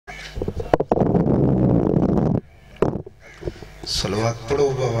صلوات پڑھو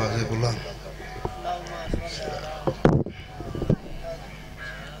بآواز بلند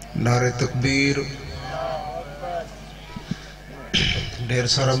نعرہ تکبیر ڈھیر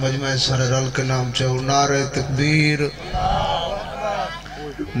سارا مجمع سارے رل کے نام چاہو نعرہ تکبیر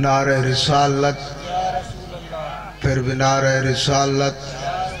نعرہ رسالت پھر بھی نعرہ رسالت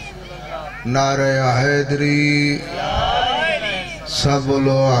نعرہ حیدری سب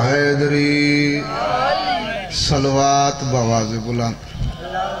بولو حیدری صلوات بآواز بلند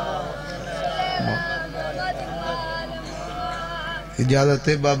اجازت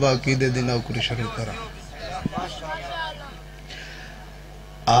ہے بابا عقیدے دی نوکری شروع کرا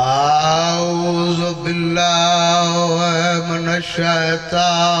اعوذ باللہ من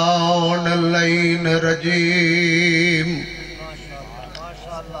الشیطان اللعین الرجیم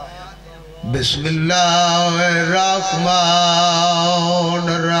بسم اللہ الرحمن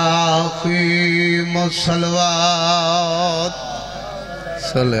الرحیم صلوات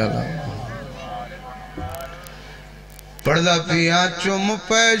صلی اللہ پردہ پیا چم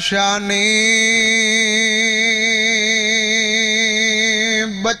پیشانی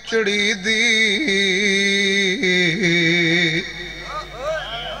بچڑی دی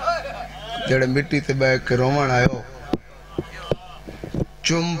جڑے مٹی تے بیٹھ کے رومن آئے ہو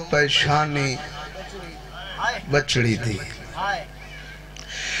چم پیشانی بچڑی دی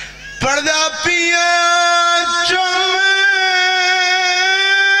پردہ پیا چم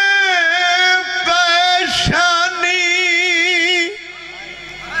پیشانی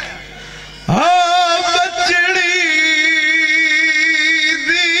بچڑی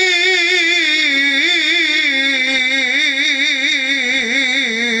دی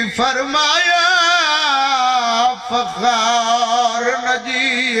فرمایا فخار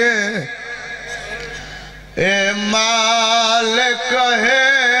نجیے اے مالک ہے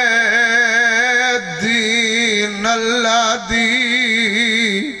دین اللہ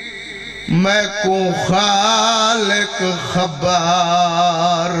دی میں کو خالق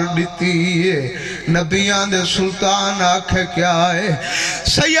خبار دیتی ہے نبیان دے سلطان آنکھیں کیا ہے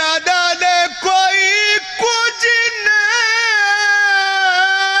سیادہ دے کوئی کچھ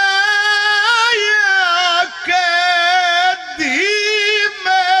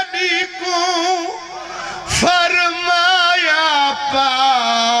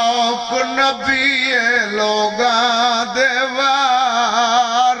لوگاں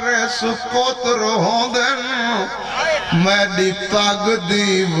دیوار سپوتر ہوندن میں دی پاگ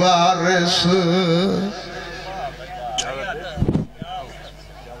دی وارس